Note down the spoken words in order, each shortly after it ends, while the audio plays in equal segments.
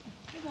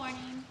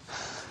morning.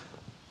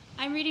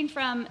 I'm reading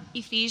from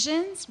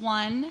Ephesians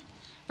 1,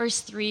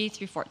 verse 3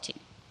 through 14.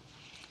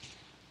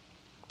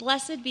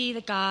 Blessed be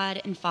the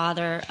God and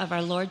Father of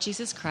our Lord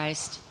Jesus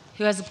Christ,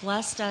 who has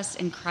blessed us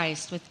in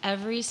Christ with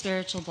every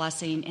spiritual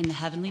blessing in the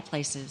heavenly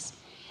places,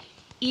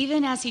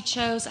 even as he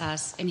chose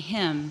us in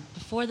him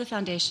before the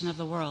foundation of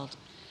the world,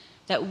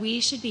 that we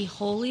should be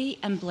holy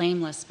and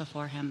blameless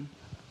before him.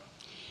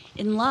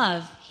 In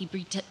love, he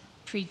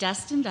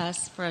predestined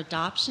us for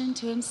adoption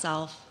to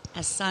himself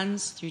as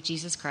sons through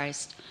Jesus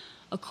Christ,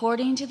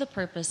 according to the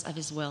purpose of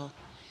his will,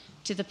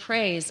 to the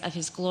praise of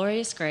his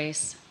glorious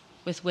grace,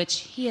 with which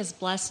he has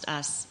blessed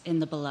us in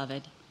the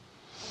Beloved.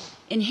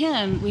 In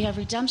him we have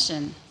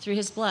redemption through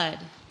his blood,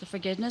 the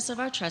forgiveness of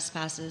our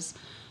trespasses,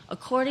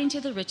 according to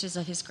the riches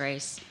of his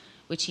grace,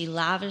 which he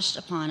lavished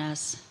upon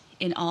us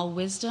in all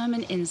wisdom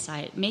and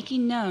insight,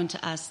 making known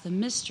to us the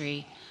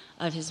mystery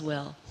of his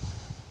will,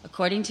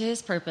 according to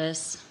his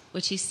purpose,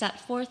 which he set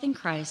forth in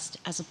Christ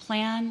as a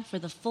plan for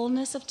the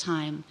fullness of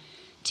time,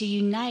 to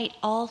unite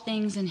all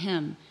things in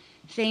him,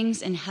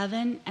 things in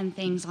heaven and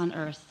things on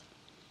earth.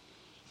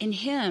 In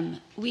him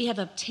we have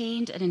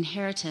obtained an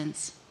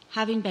inheritance,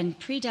 having been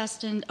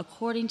predestined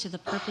according to the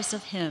purpose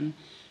of him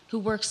who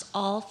works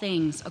all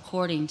things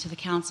according to the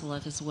counsel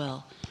of his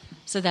will,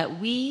 so that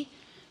we,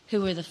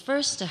 who were the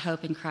first to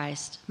hope in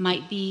Christ,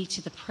 might be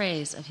to the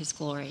praise of his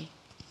glory.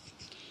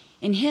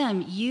 In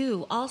him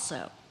you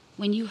also,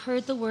 when you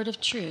heard the word of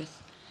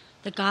truth,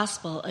 the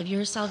gospel of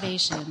your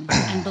salvation,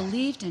 and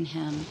believed in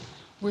him,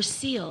 were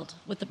sealed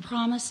with the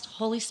promised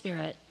Holy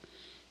Spirit,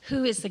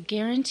 who is the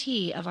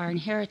guarantee of our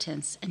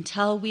inheritance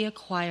until we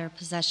acquire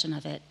possession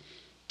of it,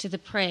 to the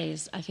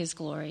praise of his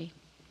glory.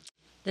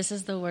 This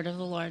is the word of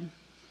the Lord.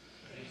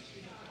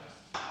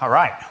 All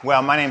right.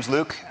 Well, my name's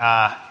Luke,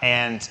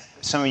 and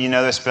some of you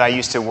know this, but I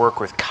used to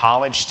work with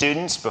college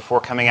students before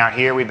coming out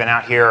here. We've been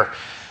out here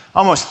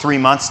almost 3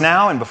 months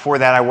now, and before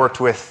that I worked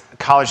with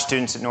college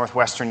students at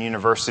Northwestern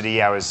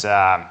University. I was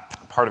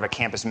part of a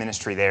campus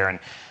ministry there, and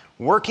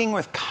working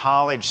with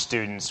college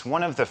students,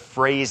 one of the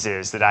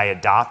phrases that I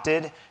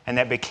adopted and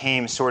that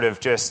became sort of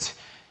just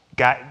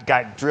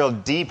got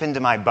drilled deep into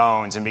my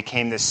bones and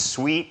became this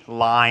sweet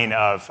line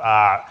of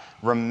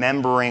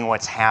remembering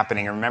what's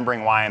happening,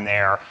 remembering why I'm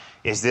there,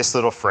 is this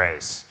little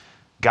phrase: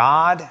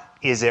 God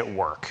is at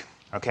work.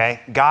 Okay?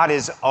 God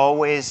is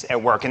always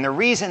at work. And the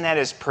reason that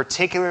is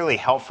particularly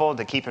helpful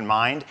to keep in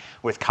mind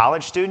with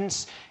college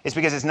students is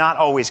because it's not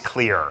always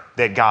clear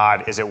that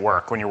God is at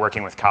work when you're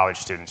working with college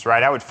students,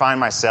 right? I would find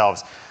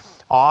myself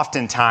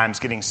oftentimes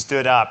getting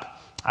stood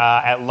up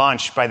at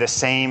lunch by the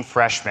same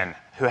freshman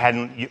who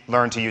hadn't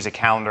learned to use a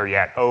calendar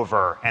yet,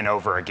 over and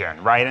over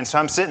again, right? And so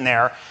I'm sitting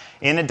there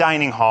in a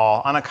dining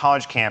hall on a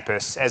college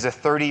campus as a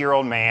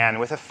 30-year-old man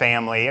with a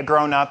family, a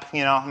grown-up,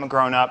 I'm a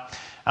grown-up,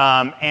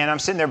 and I'm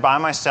sitting there by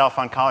myself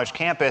on college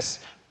campus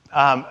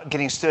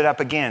getting stood up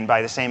again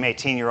by the same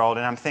 18-year-old,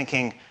 and I'm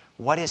thinking,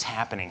 what is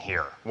happening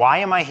here? Why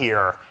am I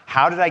here?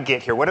 How did I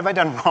get here? What have I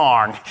done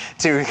wrong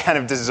to kind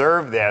of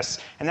deserve this?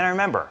 And then I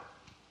remember,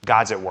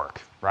 God's at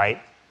work,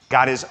 right?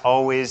 God is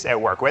always at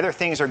work. Whether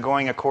things are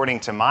going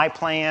according to my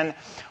plan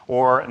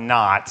or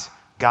not,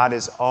 God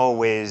is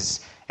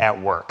always at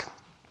work.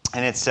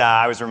 And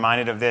I was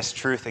reminded of this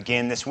truth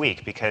again this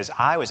week because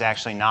I was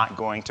actually not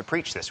going to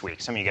preach this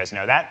week. Some of you guys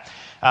know that.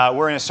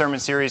 We're in a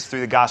sermon series through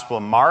the Gospel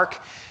of Mark,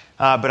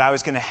 but I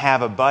was going to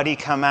have a buddy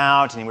come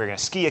out, and we were going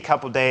to ski a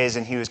couple days,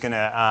 and he was going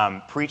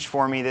to preach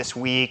for me this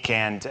week.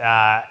 And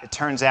it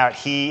turns out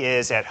he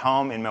is at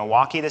home in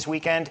Milwaukee this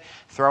weekend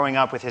throwing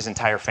up with his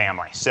entire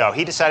family. So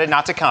he decided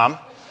not to come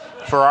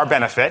for our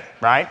benefit,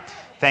 right?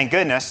 Thank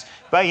goodness.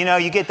 But,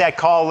 you get that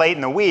call late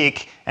in the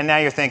week, and now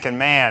you're thinking,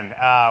 man,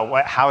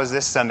 how is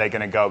this Sunday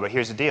going to go? But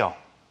here's the deal.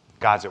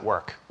 God's at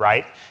work,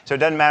 right? So it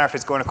doesn't matter if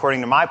it's going according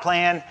to my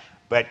plan,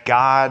 but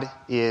God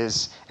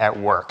is at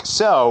work.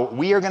 So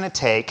we are going to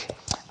take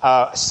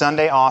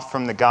Sunday off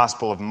from the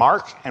Gospel of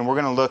Mark, and we're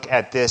going to look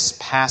at this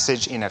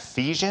passage in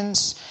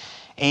Ephesians.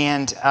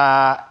 And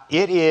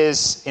it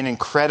is an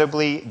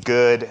incredibly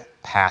good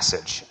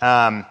passage.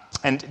 And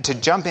to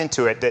jump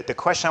into it, the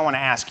question I want to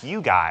ask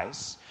you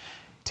guys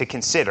to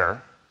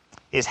consider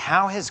is,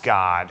 how has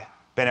God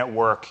been at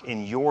work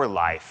in your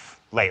life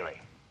lately?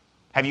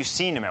 Have you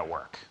seen him at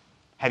work?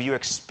 Have you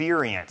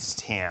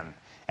experienced him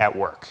at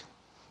work?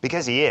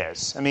 Because he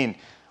is. I mean,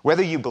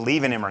 whether you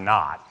believe in him or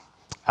not,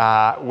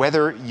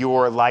 whether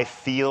your life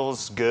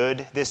feels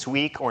good this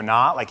week or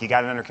not, like you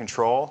got it under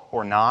control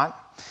or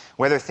not,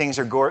 whether things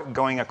are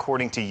going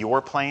according to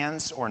your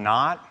plans or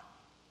not,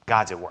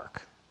 God's at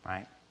work,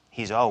 right?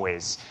 He's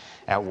always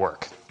at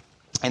work.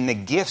 And the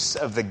gifts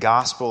of the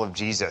gospel of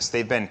Jesus,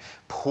 they've been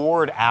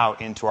poured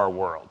out into our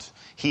world.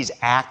 He's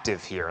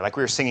active here. Like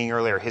we were singing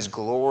earlier, his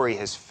glory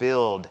has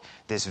filled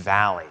this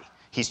valley.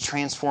 He's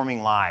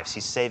transforming lives.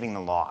 He's saving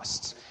the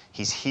lost.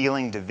 He's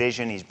healing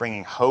division. He's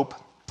bringing hope.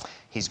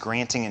 He's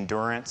granting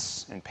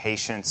endurance and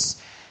patience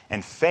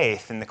and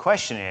faith. And the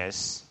question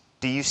is,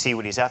 do you see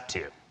what he's up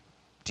to?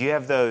 Do you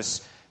have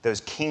those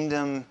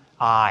kingdom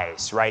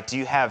eyes, right? Do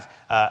you have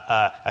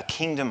a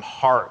kingdom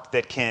heart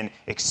that can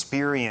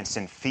experience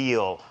and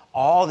feel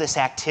all this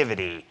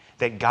activity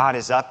that God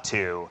is up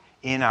to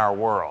in our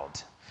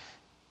world?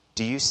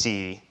 Do you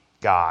see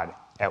God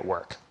at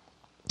work?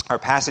 Our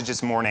passage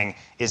this morning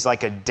is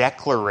like a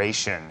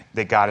declaration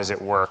that God is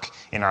at work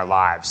in our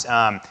lives.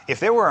 If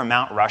there were a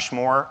Mount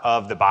Rushmore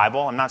of the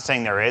Bible, I'm not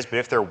saying there is, but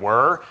if there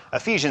were,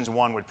 Ephesians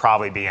 1 would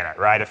probably be in it,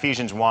 right?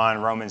 Ephesians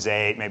 1, Romans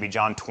 8, maybe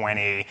John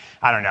 20.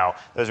 I don't know.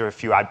 Those are a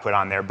few I'd put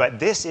on there. But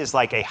this is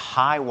like a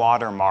high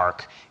water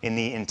mark in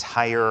the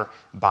entire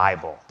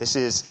Bible. This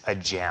is a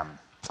gem.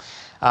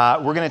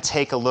 We're going to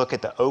take a look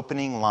at the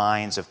opening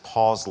lines of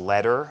Paul's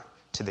letter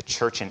to the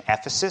church in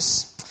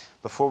Ephesus.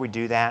 Before we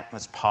do that,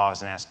 let's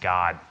pause and ask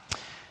God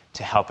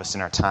to help us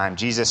in our time.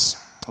 Jesus,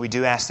 we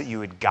do ask that you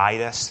would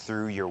guide us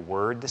through your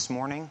word this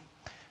morning.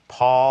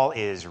 Paul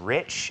is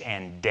rich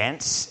and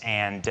dense,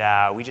 and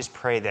we just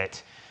pray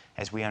that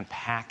as we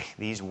unpack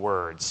these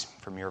words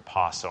from your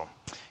apostle,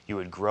 you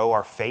would grow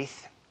our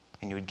faith,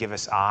 and you would give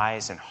us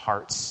eyes and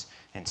hearts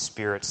and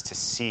spirits to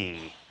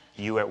see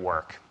you at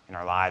work in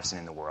our lives and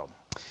in the world.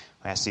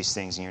 We ask these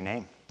things in your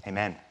name.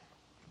 Amen.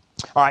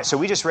 All right, so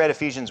we just read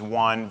Ephesians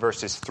 1,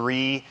 verses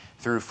 3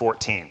 through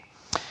 14.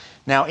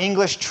 Now,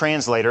 English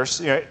translators,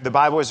 the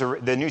Bible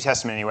the New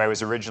Testament anyway,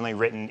 was originally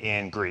written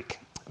in Greek.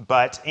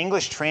 But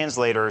English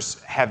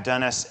translators have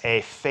done us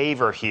a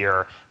favor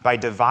here by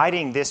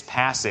dividing this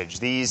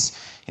passage, these,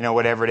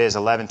 whatever it is,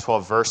 11,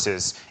 12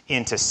 verses,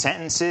 into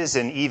sentences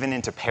and even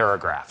into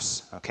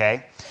paragraphs,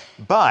 okay?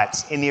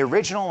 But in the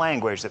original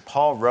language that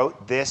Paul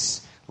wrote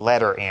this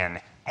letter in,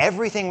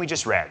 everything we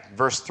just read,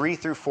 verse 3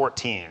 through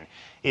 14,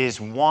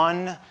 is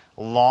one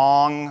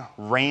long,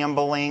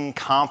 rambling,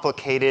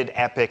 complicated,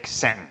 epic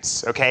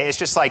sentence, okay? It's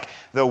just like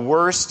the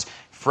worst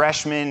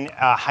freshman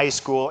high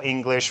school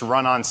English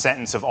run-on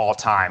sentence of all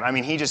time. I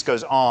mean, he just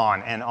goes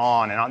on and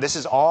on and on. This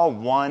is all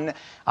one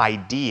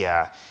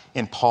idea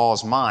in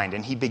Paul's mind,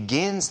 and he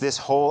begins this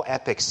whole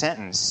epic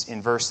sentence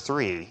in verse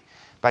 3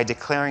 by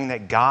declaring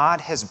that God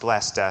has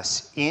blessed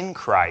us in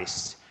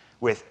Christ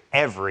with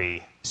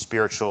every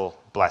spiritual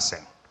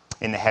blessing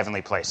in the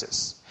heavenly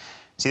places.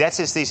 See, that's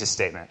his thesis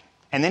statement.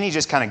 And then he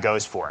just kind of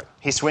goes for it.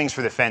 He swings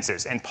for the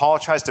fences. And Paul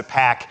tries to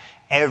pack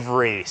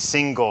every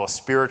single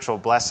spiritual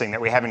blessing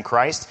that we have in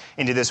Christ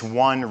into this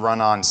one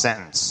run-on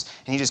sentence.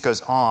 And he just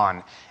goes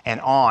on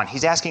and on.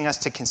 He's asking us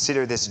to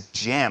consider this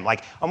gem,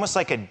 almost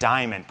like a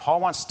diamond.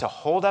 Paul wants to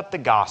hold up the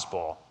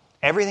gospel,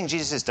 everything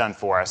Jesus has done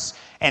for us,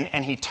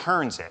 and he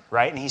turns it,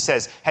 right? And he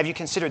says, have you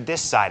considered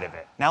this side of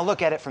it? Now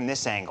look at it from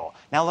this angle.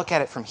 Now look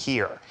at it from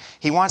here.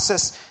 He wants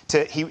us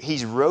to,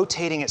 he's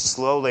rotating it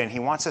slowly, and he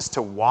wants us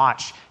to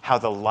watch how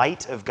the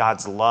light of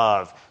God's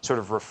love sort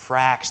of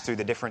refracts through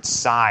the different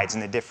sides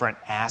and the different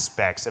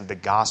aspects of the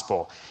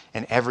gospel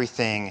and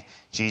everything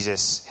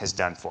Jesus has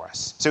done for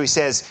us. So he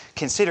says,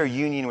 consider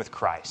union with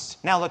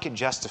Christ. Now look at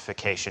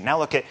justification. Now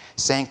look at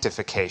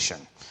sanctification.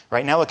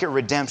 Right, now look at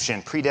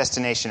redemption,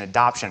 predestination,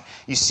 adoption.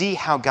 You see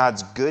how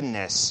God's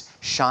goodness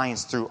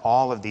shines through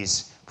all of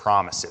these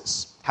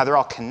promises. How they're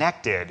all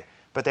connected,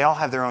 but they all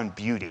have their own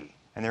beauty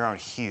and their own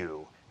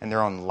hue and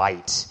their own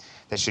light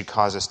that should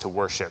cause us to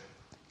worship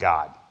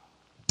God.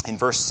 In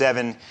verse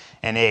 7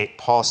 and 8,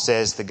 Paul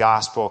says the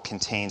gospel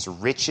contains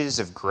riches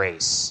of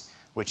grace,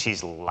 which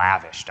he's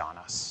lavished on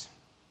us.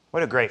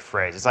 What a great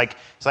phrase. It's like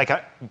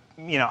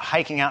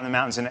hiking out in the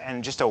mountains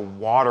and just a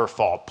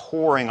waterfall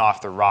pouring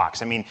off the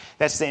rocks. I mean,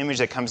 that's the image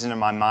that comes into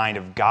my mind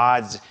of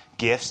God's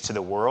gifts to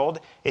the world.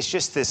 It's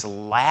just this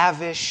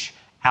lavish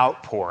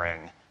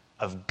outpouring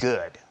of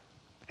good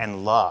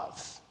and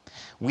love.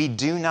 We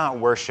do not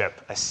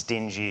worship a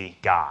stingy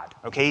God,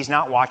 okay? He's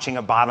not watching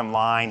a bottom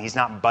line. He's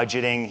not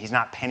budgeting. He's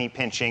not penny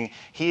pinching.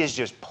 He is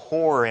just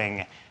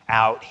pouring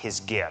out his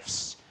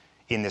gifts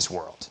in this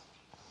world.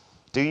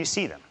 Do you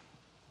see them?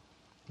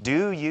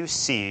 Do you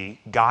see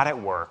God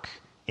at work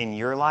in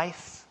your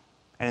life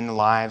and in the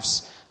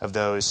lives of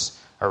those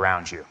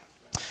around you?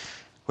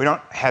 We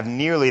don't have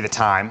nearly the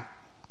time,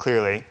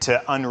 clearly,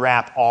 to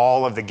unwrap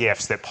all of the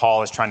gifts that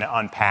Paul is trying to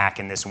unpack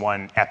in this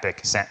one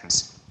epic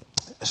sentence.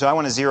 So I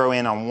want to zero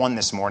in on one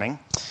this morning.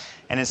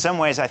 And in some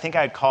ways, I think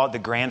I'd call it the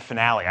grand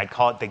finale. I'd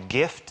call it the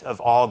gift of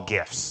all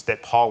gifts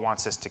that Paul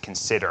wants us to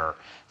consider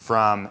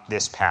from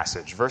this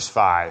passage. Verse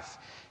 5,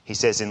 he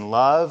says, in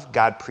love,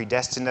 God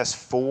predestined us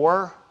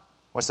for...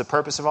 What's the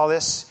purpose of all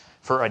this?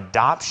 For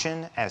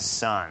adoption as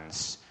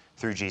sons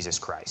through Jesus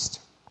Christ.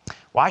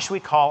 Why should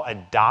we call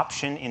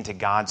adoption into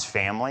God's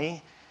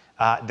family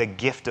the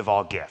gift of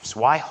all gifts?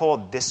 Why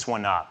hold this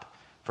one up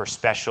for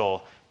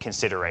special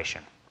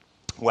consideration?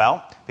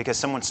 Well, because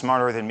someone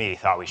smarter than me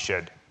thought we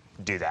should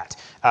do that.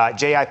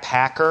 J.I.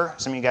 Packer,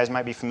 some of you guys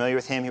might be familiar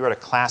with him. He wrote a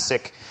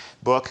classic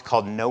book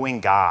called Knowing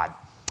God.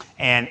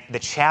 And the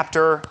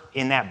chapter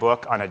in that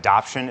book on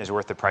adoption is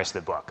worth the price of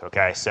the book,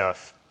 okay? So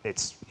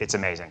it's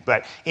amazing.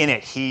 But in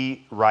it,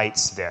 he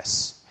writes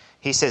this.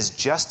 He says,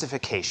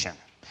 justification,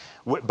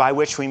 by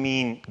which we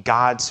mean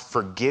God's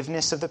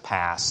forgiveness of the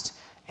past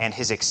and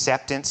his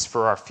acceptance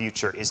for our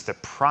future is the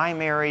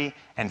primary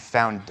and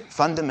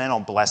fundamental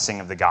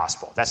blessing of the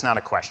gospel. That's not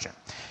a question.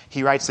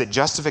 He writes that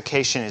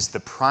justification is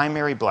the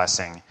primary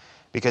blessing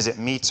because it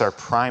meets our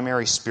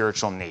primary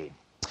spiritual need.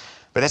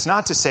 But that's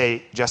not to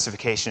say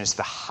justification is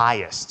the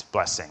highest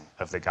blessing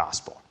of the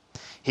gospel.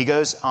 He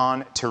goes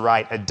on to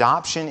write,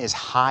 adoption is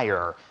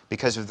higher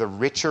because of the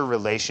richer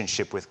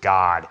relationship with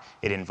God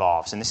it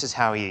involves. And this is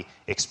how he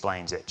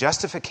explains it.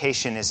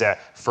 Justification is a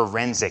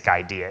forensic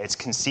idea. It's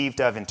conceived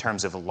of in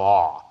terms of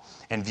law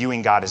and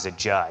viewing God as a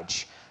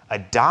judge.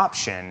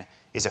 Adoption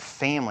is a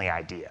family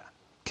idea,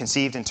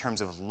 conceived in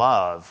terms of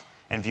love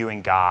and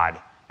viewing God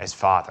as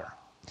Father.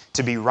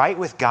 To be right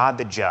with God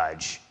the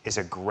judge is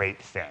a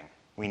great thing.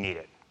 We need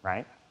it,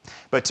 right?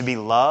 But to be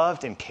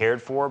loved and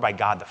cared for by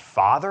God the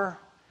Father,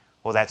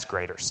 well, that's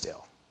greater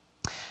still.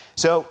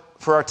 So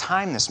for our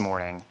time this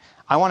morning,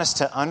 I want us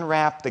to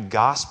unwrap the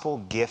gospel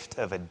gift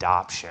of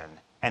adoption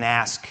and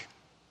ask,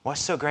 what's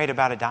so great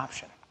about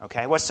adoption?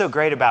 Okay, what's so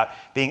great about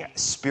being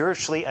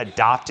spiritually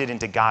adopted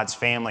into God's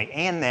family?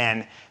 And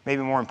then,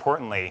 maybe more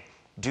importantly,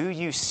 do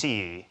you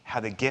see how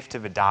the gift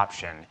of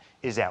adoption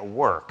is at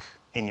work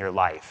in your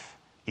life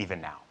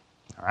even now?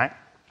 All right?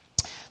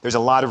 There's a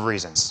lot of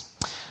reasons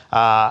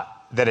that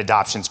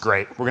adoption's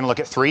great. We're going to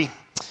look at 3.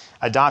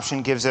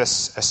 Adoption gives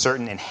us a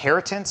certain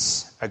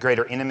inheritance, a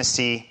greater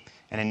intimacy,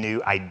 and a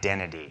new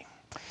identity.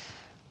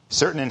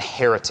 Certain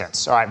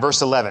inheritance. All right,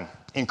 verse 11.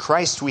 In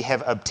Christ we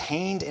have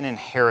obtained an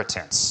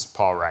inheritance,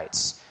 Paul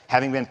writes,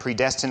 having been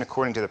predestined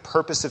according to the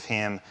purpose of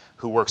him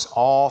who works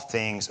all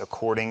things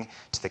according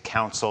to the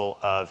counsel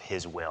of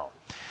his will.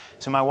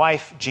 So my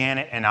wife,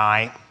 Janet, and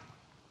I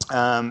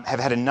have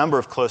had a number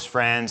of close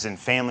friends and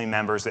family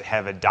members that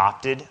have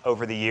adopted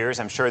over the years.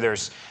 I'm sure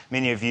there's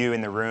many of you in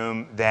the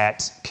room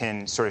that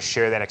can sort of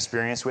share that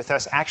experience with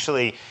us.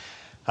 Actually,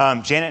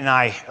 Janet and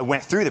I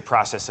went through the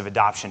process of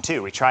adoption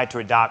too. We tried to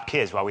adopt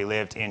kids while we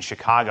lived in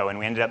Chicago, and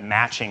we ended up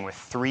matching with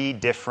 3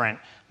 different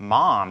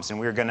moms, and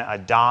we were going to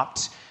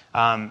adopt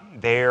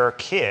their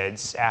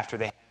kids after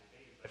they had a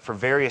baby. But for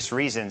various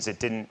reasons, it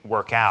didn't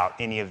work out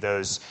any of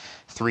those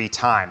 3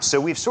 times. So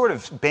we've sort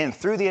of been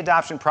through the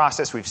adoption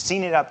process. We've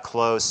seen it up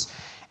close,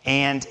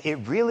 and it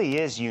really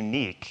is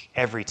unique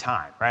every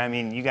time, right? I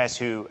mean, you guys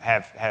who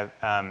have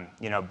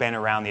been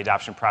around the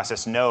adoption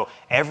process know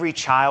every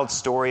child's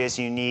story is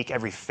unique.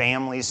 Every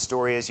family's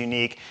story is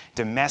unique.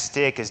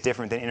 Domestic is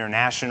different than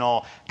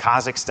international.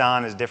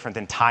 Kazakhstan is different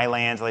than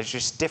Thailand. There's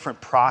just different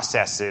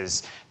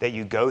processes that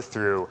you go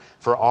through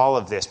for all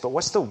of this. But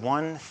what's the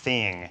one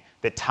thing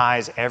that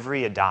ties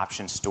every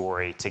adoption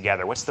story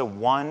together? What's the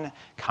one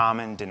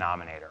common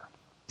denominator?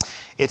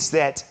 It's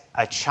that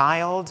a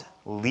child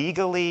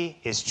legally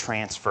is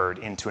transferred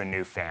into a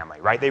new family,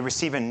 right? They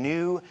receive a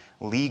new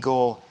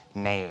legal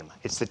name.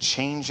 It's the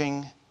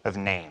changing of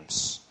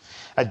names.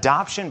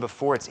 Adoption,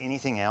 before it's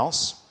anything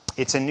else,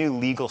 it's a new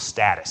legal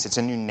status. It's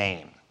a new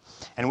name.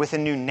 And with a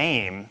new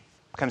name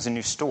comes a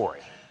new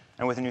story.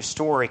 And with a new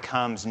story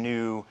comes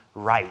new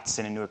rights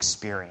and a new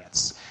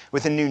experience.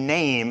 With a new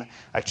name,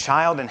 a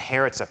child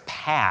inherits a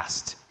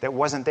past that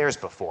wasn't theirs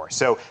before.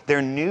 So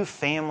their new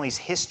family's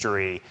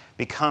history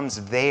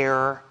becomes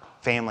their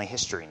family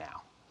history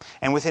now.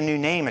 And with a new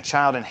name, a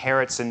child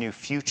inherits a new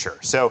future.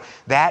 So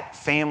that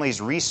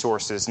family's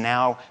resources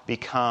now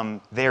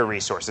become their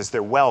resources.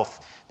 Their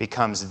wealth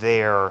becomes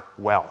their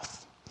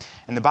wealth.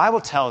 And the Bible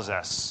tells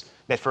us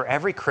that for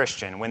every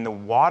Christian, when the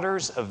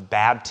waters of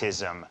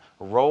baptism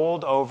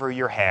rolled over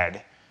your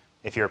head,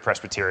 if you're a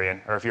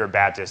Presbyterian, or if you're a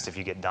Baptist, if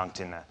you get dunked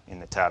in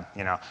the tub,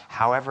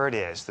 however it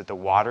is that the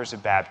waters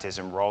of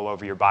baptism roll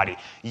over your body,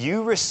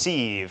 you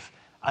receive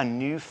a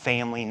new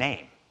family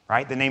name,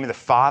 right? The name of the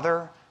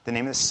Father, the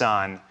name of the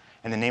Son,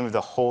 and the name of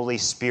the Holy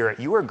Spirit.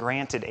 You are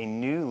granted a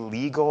new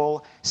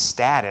legal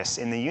status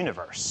in the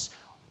universe.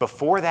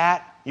 Before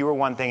that, you were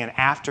one thing, and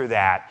after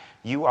that,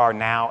 you are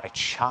now a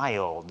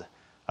child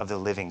of the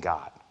living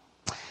God.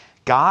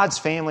 God's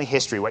family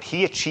history, what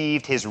he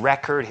achieved, his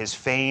record, his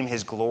fame,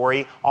 his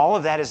glory, all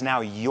of that is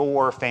now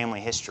your family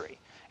history.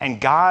 And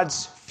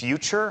God's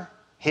future,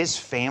 his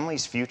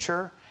family's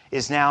future,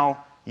 is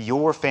now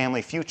your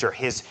family future.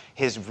 His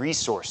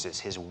resources,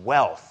 his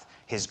wealth,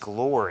 his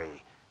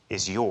glory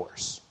is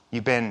yours.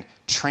 You've been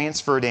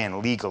transferred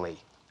in legally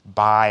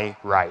by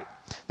right.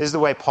 This is the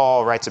way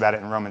Paul writes about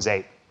it in Romans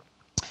 8.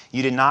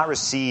 You did not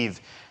receive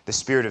the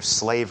spirit of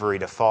slavery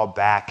to fall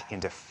back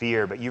into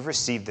fear, but you've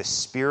received the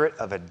spirit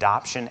of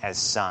adoption as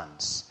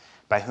sons,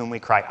 by whom we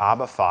cry,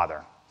 Abba,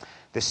 Father.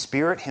 The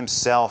Spirit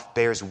himself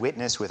bears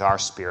witness with our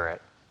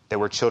spirit that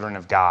we're children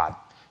of God.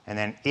 And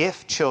then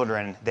if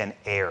children, then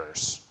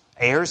heirs.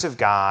 Heirs of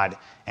God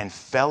and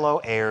fellow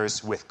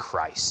heirs with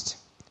Christ.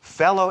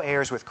 Fellow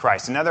heirs with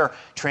Christ. Another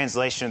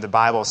translation of the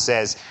Bible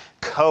says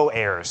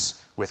co-heirs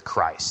with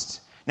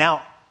Christ.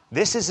 Now,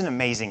 this is an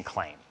amazing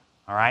claim.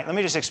 All right, let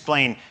me just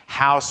explain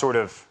how sort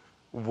of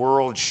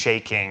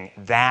world-shaking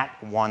that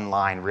one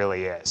line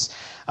really is.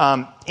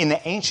 In the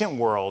ancient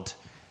world,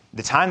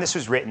 the time this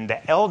was written,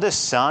 the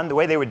eldest son, the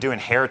way they would do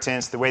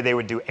inheritance, the way they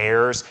would do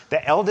heirs,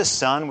 the eldest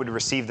son would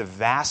receive the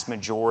vast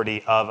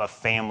majority of a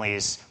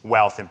family's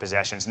wealth and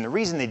possessions. And the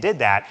reason they did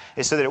that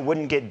is so that it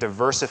wouldn't get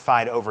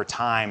diversified over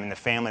time and the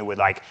family would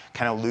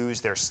kind of lose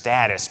their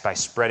status by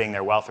spreading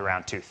their wealth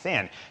around too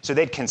thin. So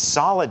they'd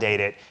consolidate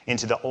it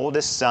into the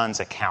oldest son's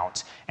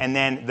account. And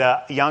then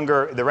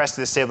the rest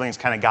of the siblings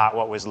kind of got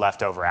what was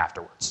left over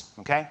afterwards.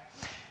 Okay?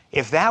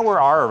 If that were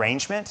our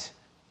arrangement,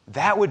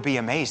 that would be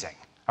amazing.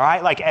 All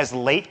right, as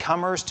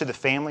latecomers to the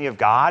family of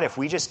God, if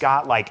we just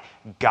got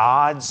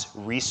God's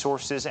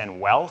resources and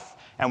wealth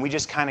and we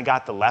just kind of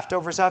got the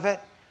leftovers of it,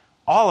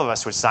 all of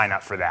us would sign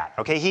up for that.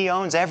 Okay, he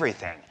owns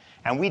everything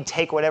and we'd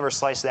take whatever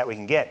slice of that we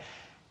can get.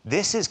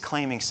 This is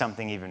claiming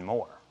something even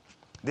more.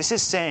 This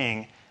is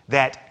saying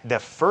that the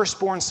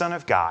firstborn Son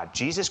of God,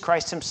 Jesus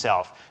Christ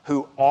himself,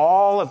 who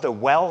all of the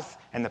wealth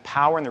and the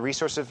power and the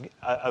resources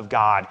of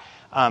God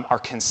are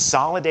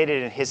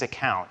consolidated in his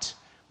account,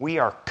 we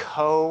are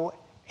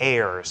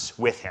co-heirs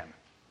with him.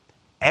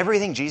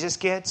 Everything Jesus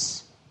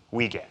gets,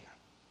 we get.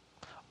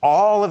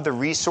 All of the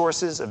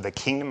resources of the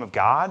kingdom of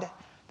God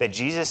that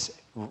Jesus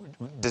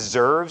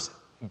deserves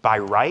by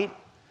right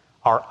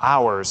are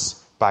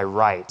ours by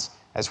right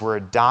as we're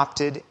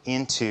adopted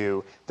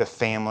into the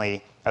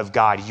family of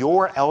God.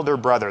 Your elder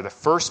brother, the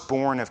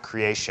firstborn of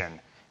creation,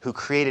 who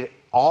created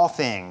all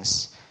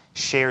things,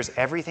 shares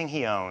everything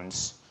he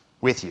owns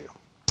with you.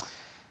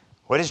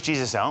 What does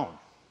Jesus own?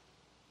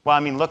 Well,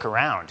 look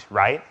around,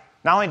 right?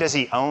 Not only does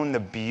he own the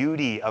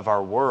beauty of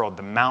our world,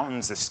 the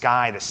mountains, the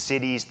sky, the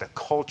cities, the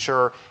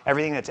culture,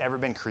 everything that's ever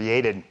been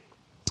created,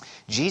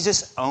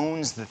 Jesus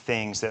owns the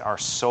things that our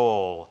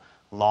soul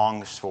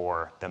longs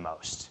for the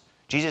most.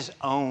 Jesus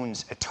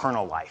owns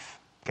eternal life,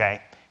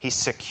 okay? He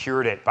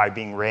secured it by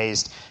being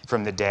raised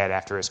from the dead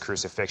after his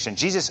crucifixion.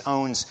 Jesus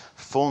owns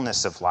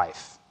fullness of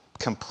life,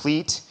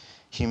 complete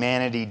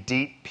humanity,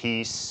 deep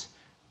peace,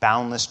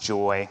 boundless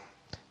joy.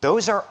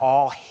 Those are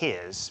all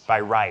his by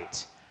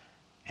right.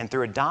 And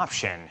through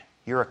adoption,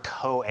 you're a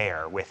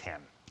co-heir with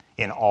him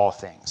in all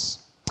things.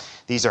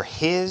 These are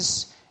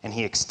his, and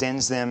he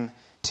extends them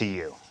to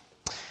you.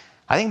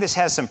 I think this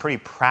has some pretty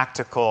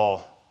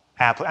practical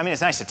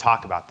it's nice to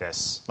talk about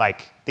this.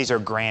 These are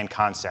grand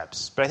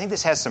concepts. But I think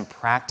this has some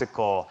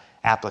practical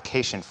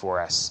application for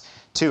us,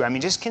 too.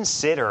 Just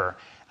consider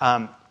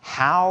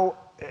how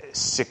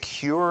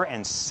secure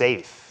and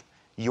safe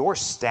your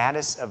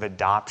status of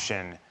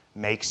adoption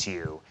makes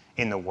you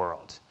in the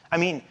world.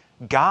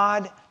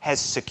 God has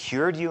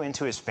secured you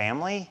into his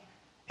family,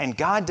 and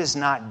God does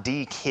not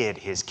de-kid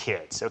his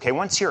kids. Okay,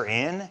 once you're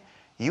in,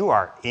 you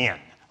are in.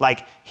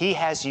 He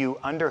has you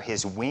under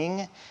his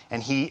wing,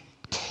 and he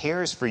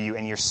cares for you,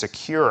 and you're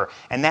secure.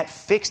 And that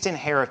fixed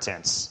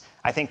inheritance,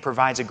 I think,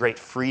 provides a great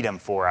freedom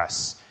for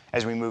us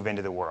as we move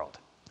into the world.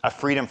 A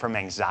freedom from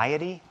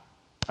anxiety,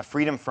 a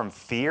freedom from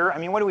fear.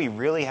 What do we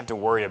really have to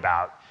worry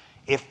about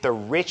if the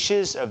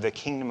riches of the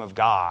kingdom of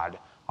God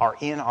are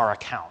in our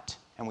account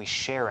and we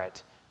share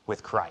it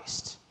with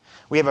Christ?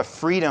 We have a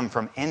freedom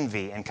from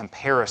envy and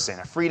comparison,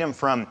 a freedom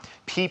from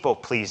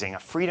people-pleasing, a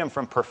freedom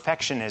from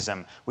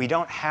perfectionism. We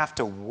don't have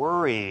to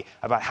worry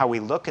about how we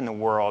look in the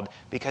world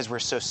because we're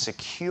so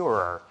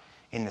secure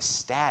in the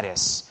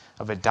status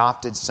of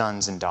adopted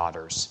sons and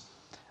daughters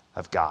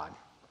of God.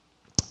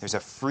 There's a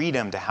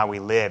freedom to how we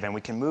live, and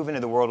we can move into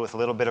the world with a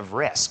little bit of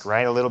risk,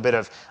 right? A little bit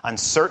of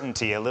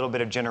uncertainty, a little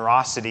bit of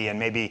generosity, and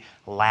maybe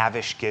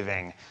lavish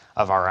giving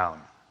of our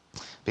own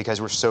because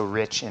we're so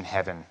rich in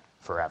heaven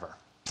forever.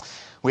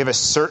 We have a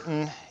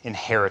certain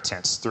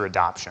inheritance through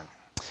adoption.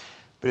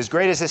 But as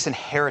great as this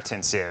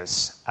inheritance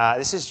is,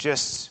 this is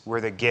just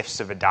where the gifts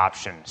of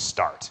adoption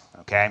start,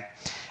 okay?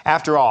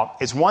 After all,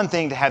 it's one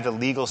thing to have the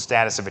legal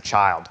status of a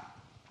child.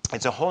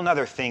 It's a whole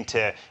other thing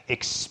to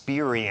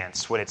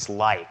experience what it's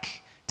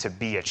like to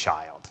be a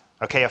child,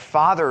 okay? A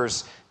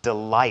father's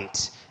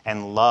delight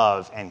and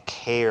love and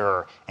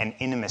care and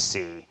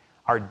intimacy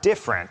are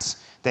different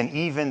than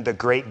even the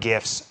great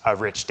gifts a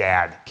rich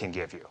dad can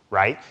give you,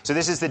 right? So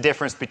this is the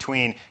difference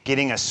between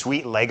getting a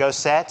sweet Lego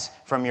set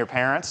from your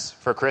parents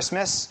for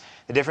Christmas,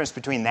 the difference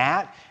between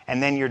that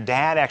and then your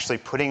dad actually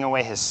putting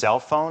away his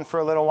cell phone for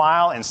a little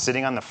while and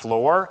sitting on the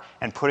floor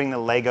and putting the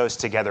Legos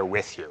together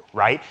with you,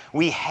 right?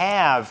 We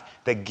have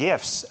the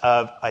gifts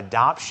of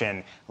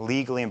adoption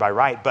legally and by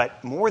right,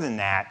 but more than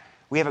that,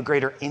 we have a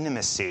greater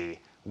intimacy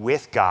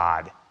with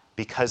God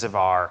because of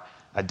our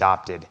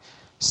adopted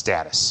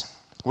status.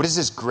 What does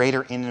this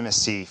greater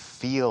intimacy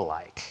feel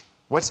like?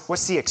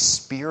 What's the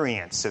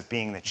experience of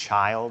being the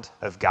child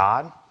of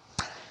God?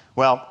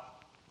 Well,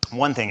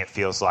 one thing it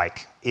feels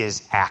like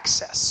is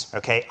access,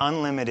 okay?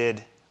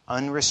 Unlimited,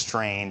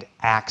 unrestrained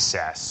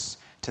access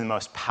to the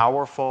most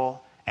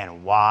powerful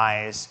and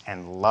wise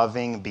and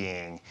loving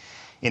being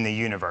in the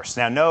universe.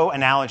 Now, no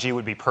analogy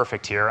would be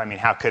perfect here.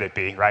 How could it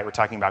be, right? We're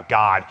talking about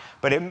God.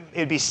 But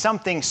it'd be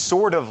something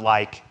sort of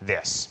like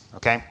this,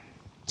 okay?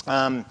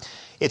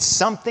 It's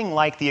something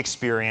like the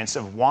experience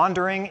of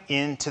wandering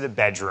into the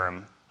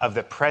bedroom of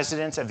the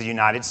President of the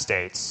United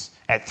States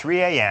at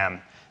 3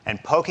 a.m.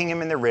 and poking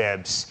him in the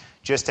ribs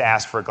just to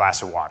ask for a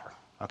glass of water,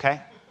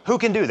 okay? Who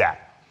can do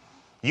that?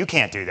 You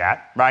can't do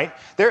that, right?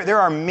 There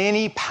are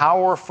many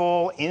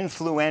powerful,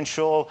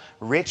 influential,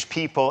 rich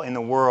people in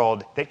the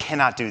world that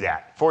cannot do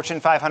that. Fortune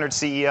 500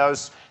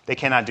 CEOs, they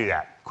cannot do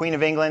that. Queen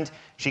of England,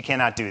 she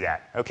cannot do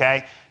that,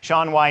 okay?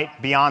 Shaun White,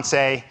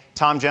 Beyonce,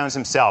 Tom Jones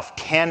himself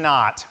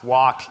cannot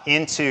walk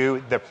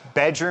into the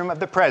bedroom of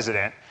the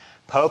president,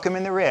 poke him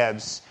in the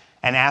ribs,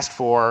 and ask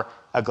for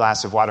a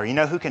glass of water. You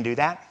know who can do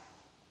that?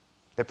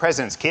 The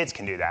president's kids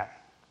can do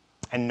that,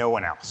 and no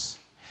one else.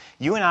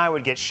 You and I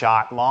would get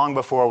shot long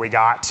before we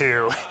got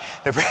to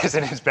the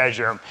president's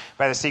bedroom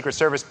by the Secret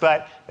Service,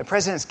 but the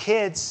president's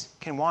kids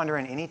can wander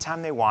in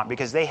anytime they want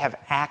because they have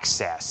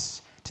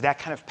access to that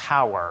kind of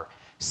power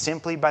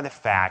simply by the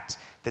fact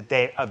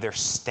that of their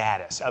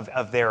status,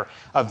 of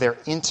their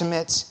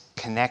intimate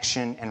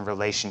connection and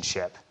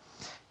relationship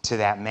to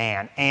that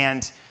man.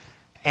 And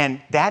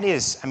that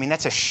is,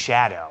 that's a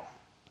shadow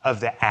of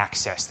the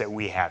access that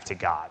we have to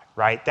God,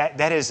 right?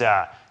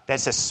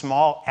 That's a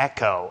small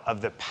echo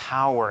of the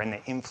power and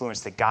the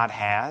influence that God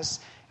has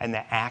and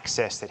the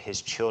access that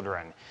his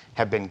children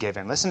have been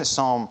given. Listen to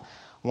Psalm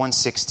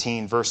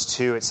 116, verse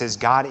 2. It says,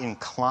 God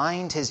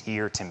inclined his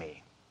ear to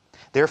me.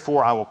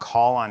 Therefore, I will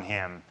call on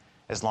him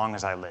as long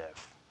as I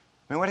live.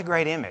 What a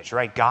great image,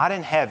 right? God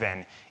in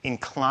heaven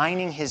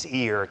inclining his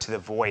ear to the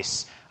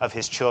voice of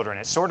his children.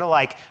 It's sort of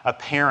like a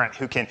parent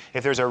who can,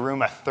 if there's a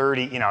room of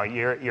 30,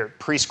 you're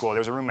preschool,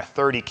 there's a room of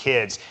 30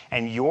 kids,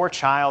 and your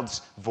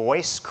child's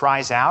voice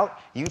cries out,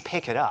 you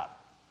pick it up.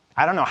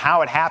 I don't know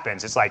how it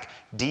happens. It's like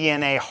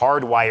DNA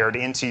hardwired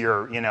into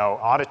your,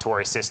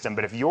 auditory system.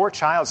 But if your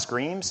child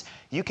screams,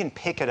 you can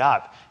pick it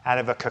up out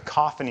of a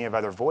cacophony of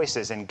other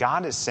voices. And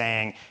God is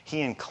saying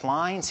he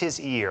inclines his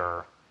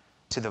ear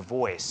to the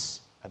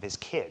voice of his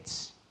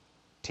kids,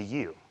 to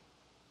you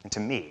and to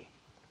me,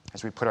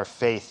 as we put our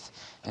faith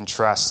and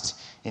trust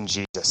in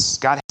Jesus.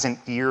 God has an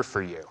ear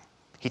for you.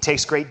 He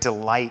takes great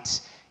delight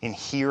in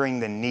hearing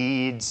the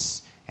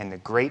needs and the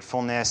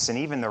gratefulness and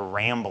even the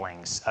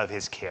ramblings of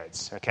his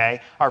kids, okay?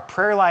 Our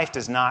prayer life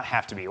does not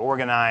have to be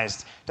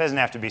organized, doesn't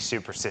have to be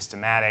super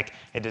systematic,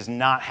 it does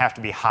not have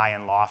to be high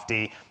and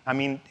lofty.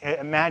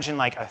 Imagine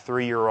like a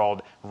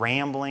 3-year-old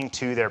rambling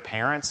to their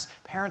parents.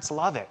 Parents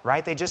love it,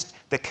 right?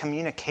 The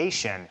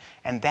communication,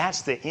 and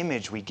that's the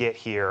image we get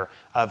here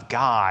of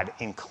God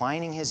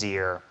inclining his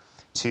ear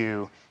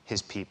to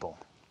his people.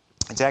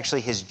 It's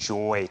actually his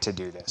joy to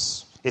do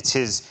this. It's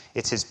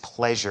his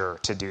pleasure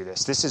to do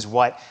this. This is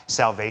what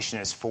salvation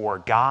is for.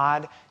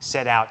 God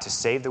set out to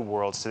save the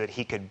world so that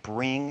he could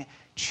bring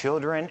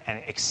children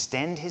and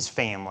extend his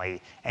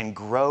family and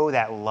grow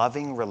that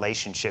loving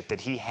relationship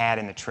that he had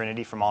in the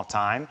Trinity from all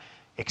time,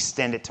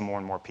 extend it to more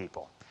and more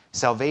people.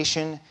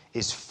 Salvation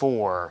is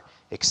for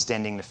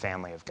extending the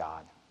family of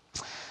God.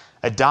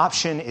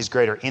 Adoption is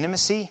greater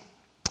intimacy,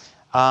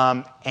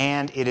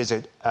 and it is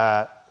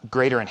a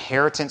greater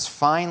inheritance.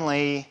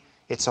 Finally,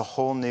 it's a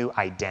whole new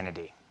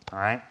identity, all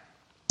right?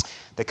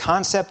 The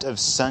concept of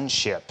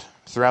sonship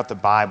throughout the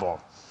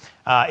Bible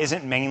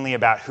isn't mainly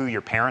about who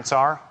your parents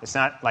are. It's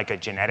not like a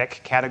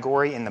genetic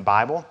category in the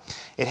Bible.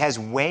 It has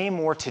way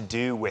more to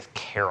do with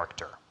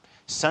character.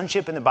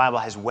 Sonship in the Bible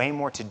has way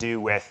more to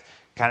do with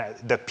kind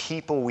of the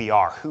people we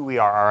are, who we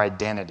are, our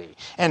identity.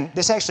 And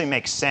this actually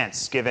makes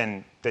sense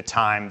given the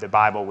time the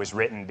Bible was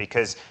written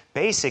because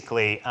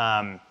basically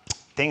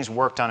things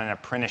worked on an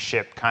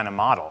apprenticeship kind of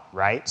model,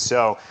 right?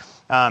 So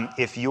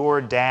if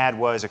your dad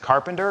was a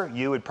carpenter,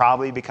 you would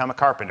probably become a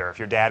carpenter. If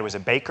your dad was a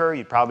baker,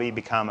 you'd probably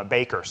become a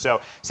baker.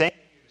 So saying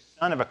you're the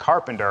son of a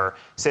carpenter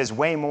says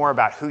way more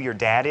about who your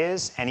dad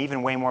is and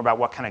even way more about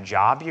what kind of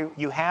job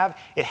you have.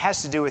 It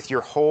has to do with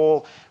your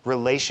whole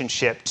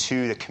relationship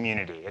to the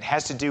community. It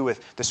has to do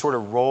with the sort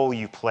of role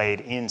you played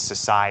in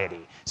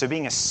society. So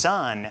being a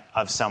son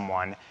of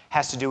someone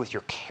has to do with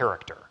your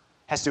character,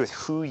 has to do with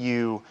who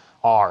you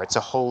are. It's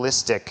a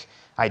holistic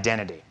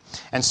identity.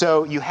 And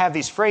so you have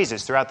these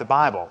phrases throughout the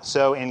Bible.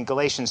 So in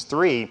Galatians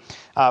 3,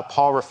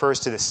 Paul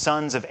refers to the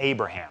sons of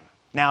Abraham.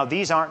 Now,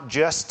 these aren't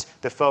just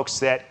the folks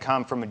that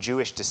come from a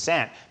Jewish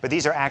descent, but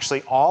these are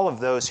actually all of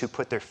those who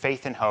put their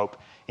faith and hope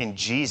in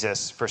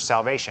Jesus for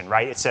salvation,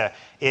 right? It's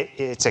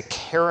a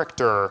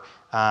character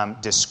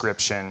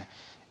description.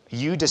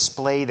 You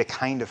display the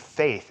kind of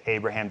faith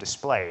Abraham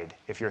displayed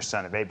if you're a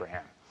son of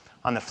Abraham.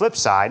 On the flip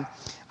side,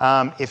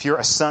 if you're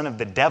a son of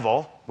the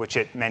devil, which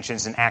it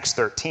mentions in Acts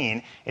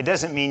 13, it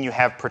doesn't mean you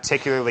have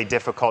particularly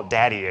difficult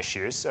daddy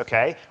issues,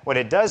 okay? What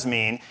it does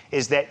mean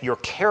is that your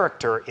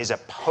character is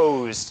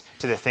opposed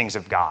to the things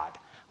of God,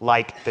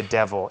 like the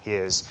devil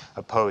is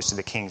opposed to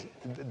the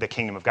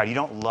kingdom of God. You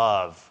don't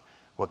love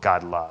what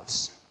God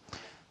loves.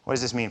 What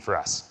does this mean for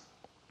us?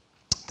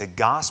 The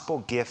gospel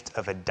gift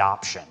of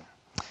adoption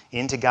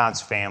into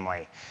God's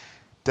family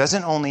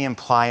doesn't only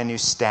imply a new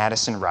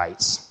status and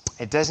rights.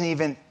 It doesn't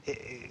even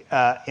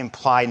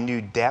imply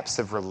new depths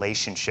of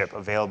relationship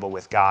available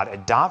with God.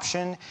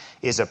 Adoption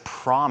is a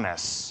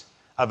promise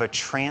of a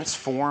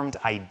transformed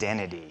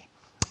identity.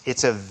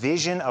 It's a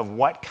vision of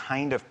what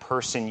kind of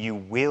person you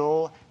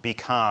will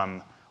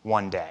become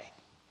one day.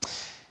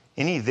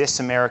 Any This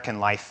American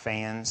Life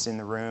fans in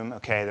the room?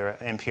 Okay, they're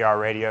an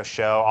NPR radio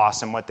show.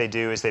 Awesome. What they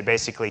do is they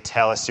basically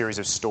tell a series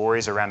of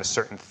stories around a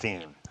certain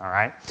theme, all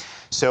right?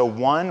 So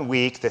one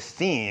week, the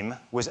theme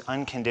was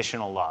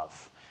unconditional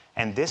love.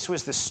 And this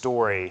was the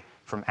story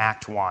from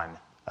Act 1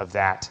 of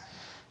that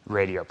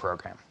radio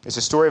program. It's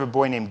a story of a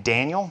boy named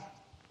Daniel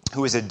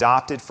who was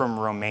adopted from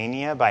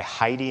Romania by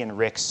Heidi and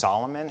Rick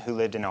Solomon, who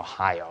lived in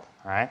Ohio,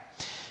 all right?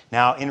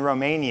 Now, in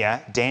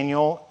Romania,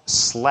 Daniel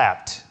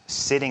slept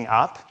sitting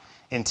up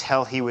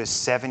until he was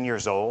 7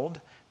 years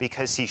old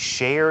because he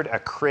shared a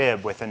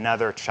crib with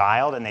another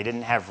child and they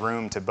didn't have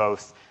room to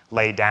both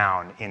lay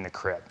down in the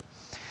crib.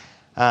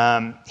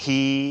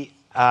 He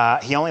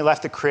only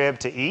left the crib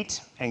to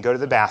eat and go to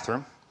the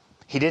bathroom.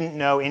 He didn't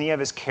know any of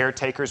his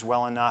caretakers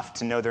well enough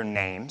to know their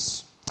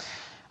names.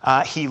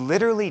 He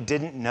literally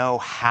didn't know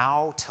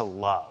how to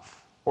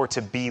love or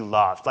to be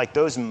loved. Like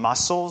those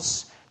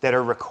muscles that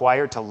are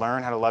required to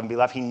learn how to love and be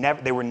loved,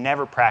 they were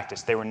never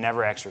practiced. They were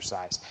never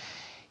exercised.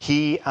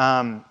 They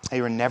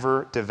were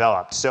never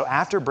developed. So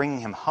after bringing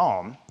him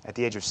home at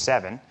the age of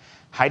 7,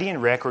 Heidi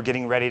and Rick were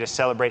getting ready to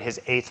celebrate his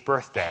 8th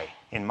birthday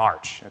in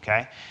March,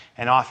 okay?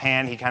 And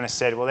offhand, he kind of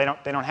said, well,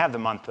 they don't have the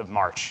month of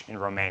March in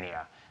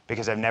Romania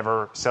because I've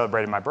never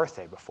celebrated my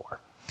birthday before.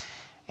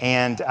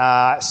 And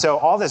so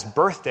all this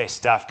birthday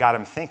stuff got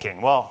him thinking,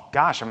 well,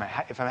 gosh,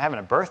 if I'm having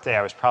a birthday,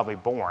 I was probably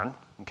born,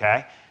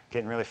 okay?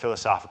 Getting really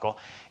philosophical.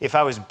 If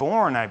I was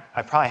born, I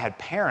probably had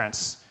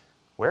parents.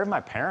 Where have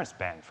my parents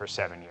been for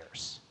 7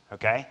 years,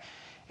 okay?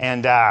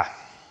 And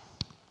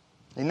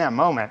in that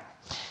moment,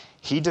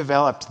 he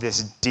developed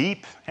this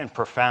deep and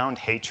profound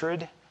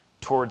hatred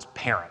towards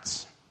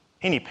parents,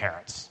 any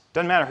parents.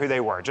 Doesn't matter who they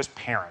were, just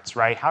parents,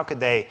 right? How could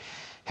they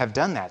have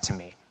done that to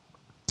me?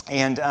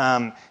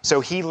 And so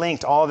he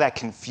linked all of that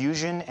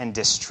confusion and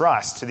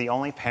distrust to the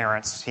only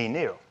parents he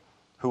knew,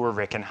 who were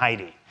Rick and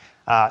Heidi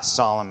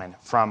Solomon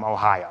from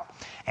Ohio.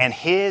 And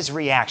his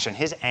reaction,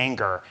 his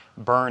anger,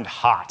 burned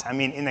hot. I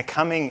mean, in the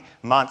coming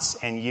months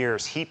and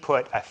years, he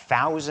put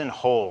 1,000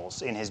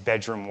 holes in his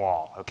bedroom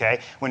wall,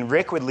 okay? When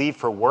Rick would leave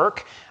for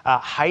work,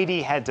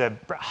 Heidi had to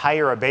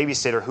hire a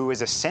babysitter who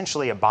was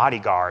essentially a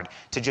bodyguard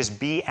to just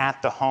be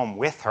at the home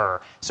with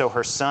her so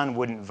her son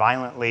wouldn't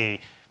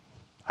violently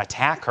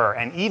attack her.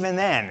 And even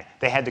then,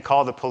 they had to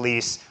call the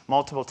police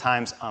multiple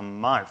times a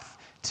month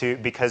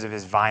because of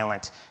his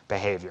violent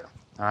behavior,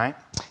 all right?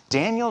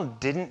 Daniel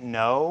didn't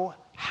know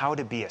how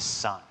to be a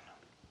son.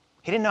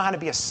 He didn't know how to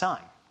be a son.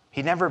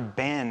 He'd never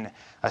been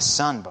a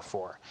son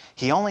before.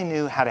 He only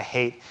knew how to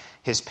hate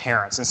his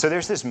parents. And so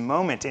there's this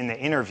moment in the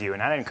interview,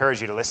 and I'd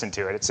encourage you to listen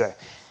to it.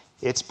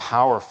 It's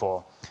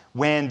powerful.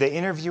 When the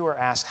interviewer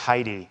asked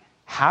Heidi,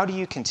 how do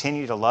you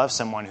continue to love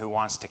someone who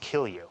wants to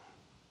kill you?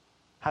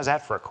 How's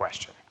that for a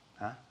question?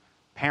 Huh?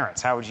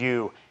 Parents, how would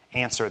you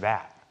answer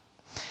that?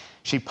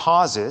 She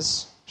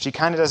pauses. She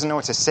kind of doesn't know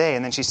what to say,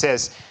 and then she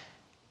says,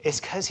 it's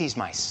because he's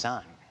my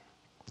son.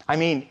 I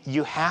mean,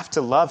 you have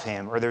to love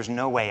him or there's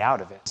no way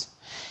out of it.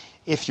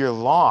 If you're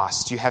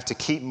lost, you have to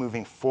keep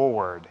moving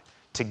forward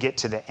to get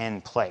to the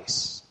end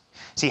place.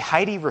 See,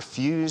 Heidi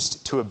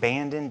refused to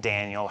abandon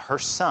Daniel, her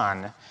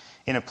son,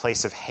 in a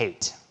place of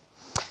hate.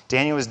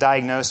 Daniel was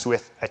diagnosed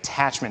with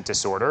attachment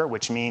disorder,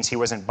 which means he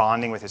wasn't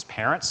bonding with his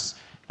parents.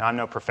 Now, I'm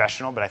no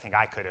professional, but I think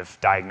I could have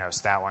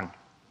diagnosed that one.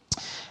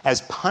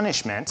 As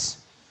punishment,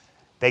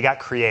 they got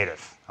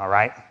creative. All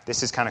right?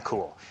 This is kind of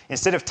cool.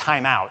 Instead of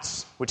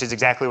timeouts, which is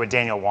exactly what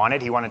Daniel wanted,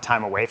 he wanted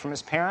time away from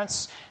his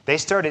parents, they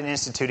started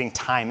instituting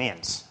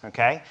time-ins,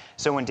 okay?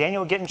 So when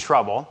Daniel would get in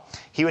trouble,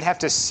 he would have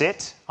to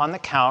sit on the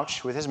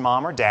couch with his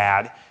mom or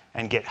dad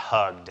and get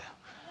hugged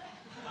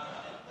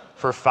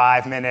for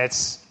 5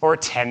 minutes or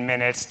 10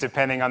 minutes,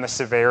 depending on the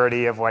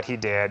severity of what he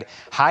did.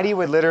 Heidi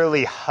would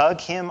literally hug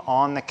him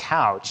on the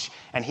couch,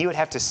 and he would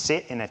have to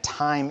sit in a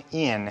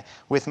time-in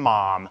with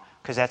mom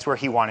because that's where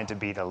he wanted to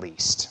be the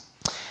least.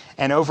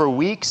 And over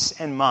weeks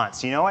and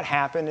months, you know what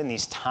happened in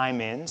these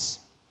time-ins?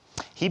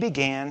 He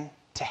began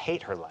to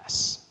hate her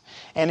less.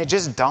 And it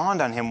just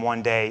dawned on him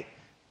one day,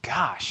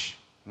 gosh,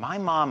 my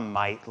mom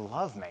might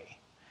love me.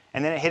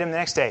 And then it hit him the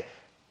next day,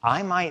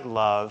 I might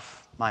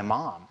love my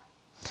mom.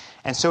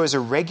 And so as a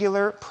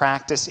regular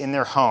practice in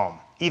their home,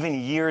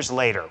 even years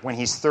later, when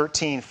he's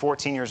 13,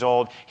 14 years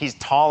old, he's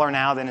taller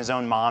now than his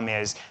own mom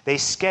is, they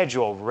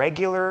schedule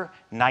regular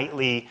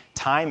nightly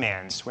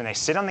time-ins when they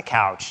sit on the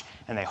couch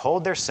and they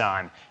hold their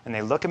son and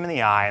they look him in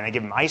the eye and they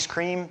give him ice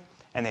cream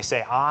and they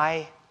say,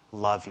 I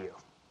love you.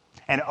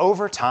 And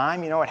over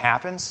time, you know what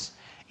happens?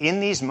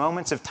 In these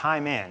moments of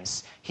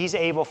time-ins, he's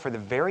able for the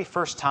very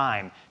first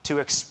time to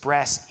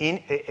express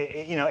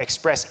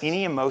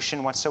any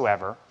emotion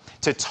whatsoever,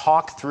 to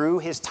talk through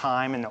his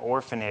time in the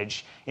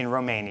orphanage in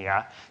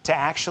Romania, to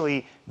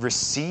actually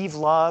receive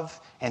love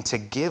and to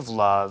give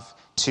love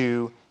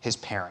to his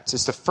parents.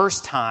 It's the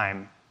first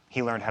time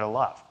he learned how to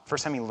love.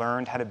 First time he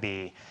learned how to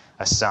be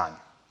a son.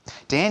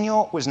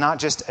 Daniel was not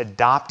just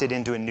adopted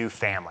into a new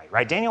family,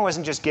 right? Daniel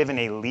wasn't just given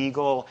a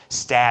legal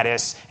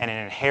status and an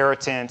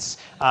inheritance.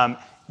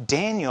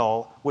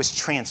 Daniel was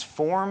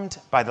transformed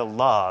by the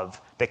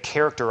love that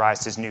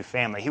characterized his new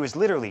family. He was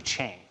literally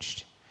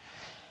changed.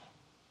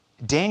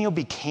 Daniel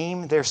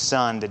became their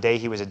son the day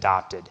he was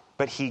adopted,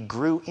 but he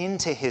grew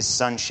into his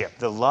sonship,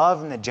 the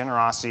love and the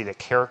generosity that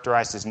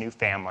characterized his new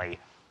family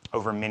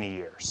over many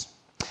years.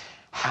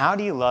 How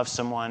do you love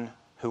someone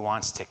who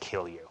wants to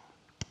kill you?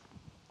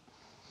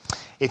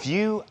 If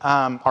you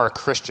are a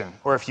Christian,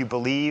 or if you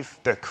believe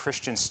the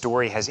Christian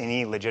story has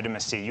any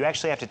legitimacy, you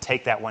actually have to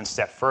take that one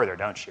step further,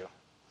 don't you?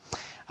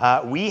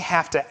 We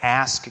have to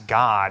ask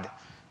God,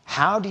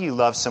 how do you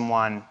love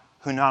someone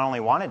who not only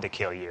wanted to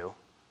kill you,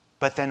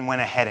 but then went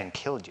ahead and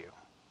killed you?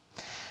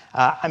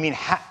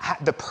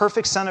 The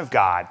perfect Son of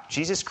God,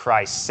 Jesus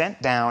Christ,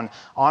 sent down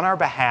on our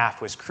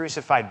behalf, was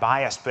crucified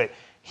by us, but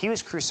he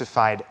was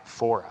crucified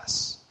for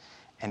us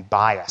and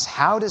by us.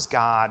 How does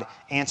God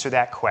answer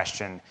that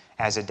question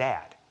as a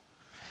dad?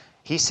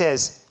 He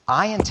says,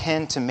 I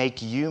intend to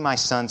make you my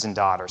sons and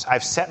daughters.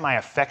 I've set my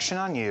affection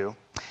on you,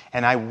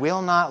 and I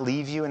will not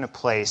leave you in a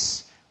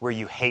place where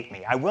you hate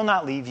me. I will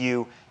not leave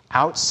you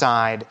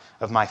outside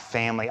of my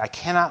family. I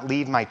cannot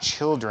leave my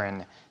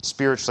children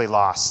spiritually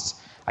lost.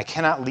 I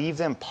cannot leave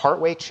them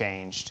partway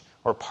changed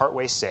or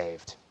partway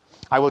saved.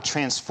 I will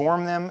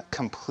transform them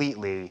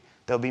completely.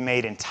 They'll be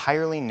made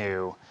entirely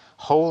new,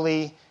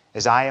 holy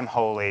as I am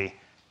holy,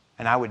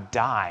 and I would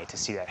die to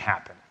see that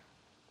happen.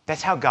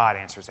 That's how God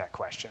answers that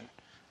question.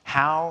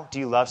 How do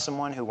you love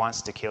someone who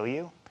wants to kill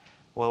you?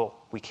 Well,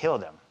 we kill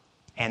them.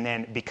 And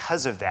then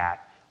because of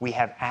that, we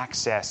have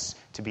access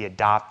to be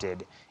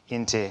adopted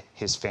into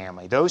his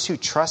family. Those who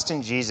trust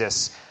in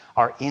Jesus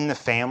are in the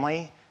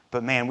family,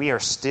 but man, we are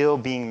still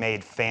being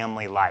made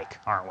family-like,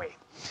 aren't we?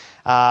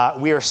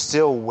 We are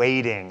still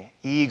waiting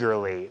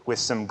eagerly with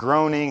some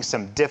groaning,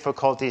 some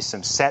difficulties,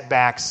 some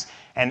setbacks,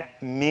 and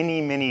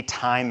many, many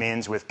time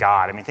ends with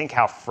God. Think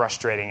how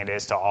frustrating it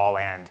is to all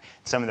end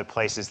some of the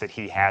places that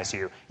he has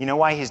you. You know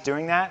why he's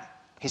doing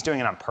that? He's doing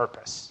it on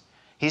purpose.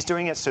 He's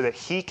doing it so that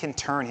he can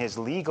turn his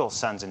legal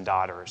sons and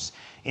daughters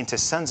into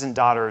sons and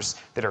daughters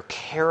that are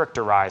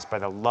characterized by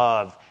the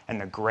love and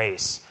the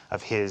grace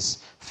of his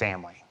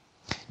family.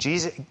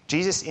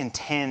 Jesus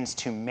intends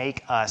to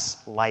make us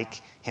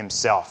like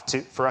himself,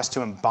 for us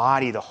to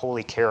embody the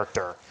holy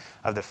character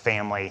of the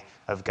family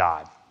of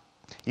God.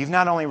 You've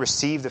not only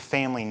received the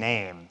family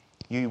name,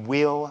 you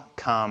will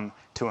come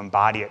to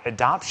embody it.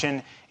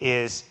 Adoption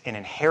is an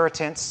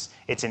inheritance,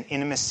 it's an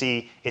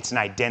intimacy, it's an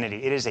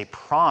identity. It is a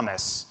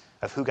promise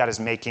of who God is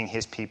making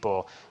his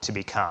people to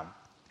become.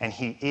 And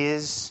he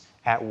is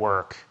at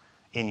work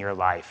in your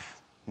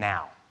life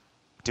now,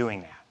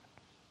 doing that.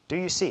 Do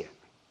you see it?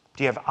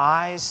 Do you have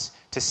eyes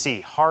to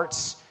see,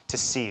 hearts to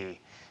see,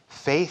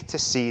 faith to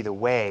see the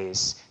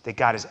ways that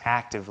God is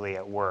actively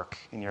at work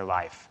in your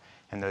life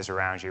and those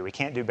around you? We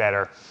can't do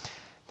better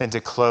than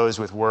to close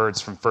with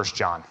words from 1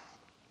 John.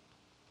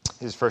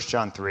 This is 1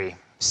 John 3.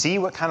 See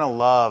what kind of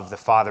love the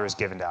Father has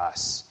given to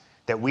us,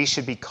 that we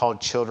should be called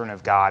children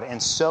of God,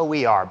 and so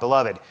we are.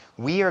 Beloved,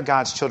 we are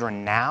God's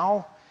children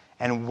now,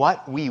 and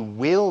what we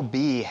will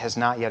be has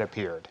not yet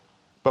appeared.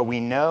 But we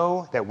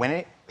know that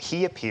when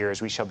he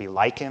appears, we shall be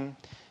like him,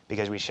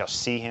 because we shall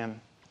see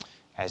him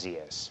as he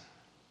is.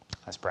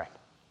 Let's pray.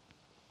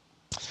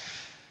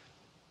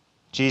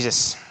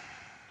 Jesus,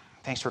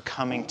 thanks for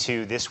coming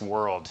to this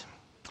world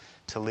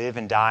to live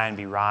and die and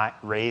be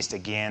raised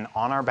again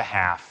on our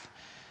behalf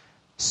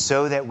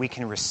so that we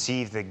can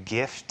receive the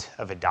gift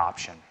of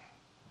adoption.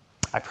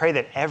 I pray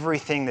that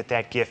everything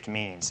that gift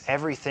means,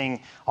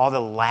 everything, all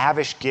the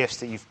lavish gifts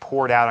that you've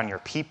poured out on your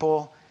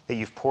people, that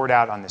you've poured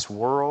out on this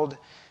world,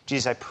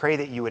 Jesus, I pray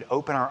that you would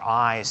open our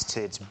eyes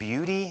to its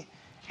beauty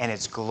and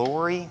its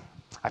glory.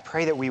 I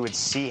pray that we would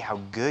see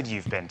how good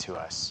you've been to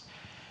us,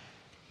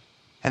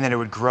 and that it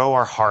would grow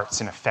our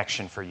hearts in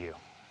affection for you.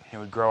 It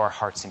would grow our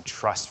hearts in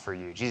trust for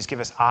you. Jesus, give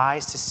us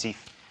eyes to see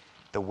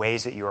the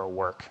ways that you are at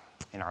work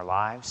in our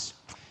lives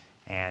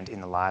and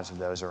in the lives of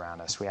those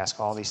around us. We ask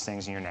all these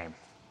things in your name.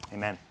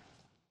 Amen.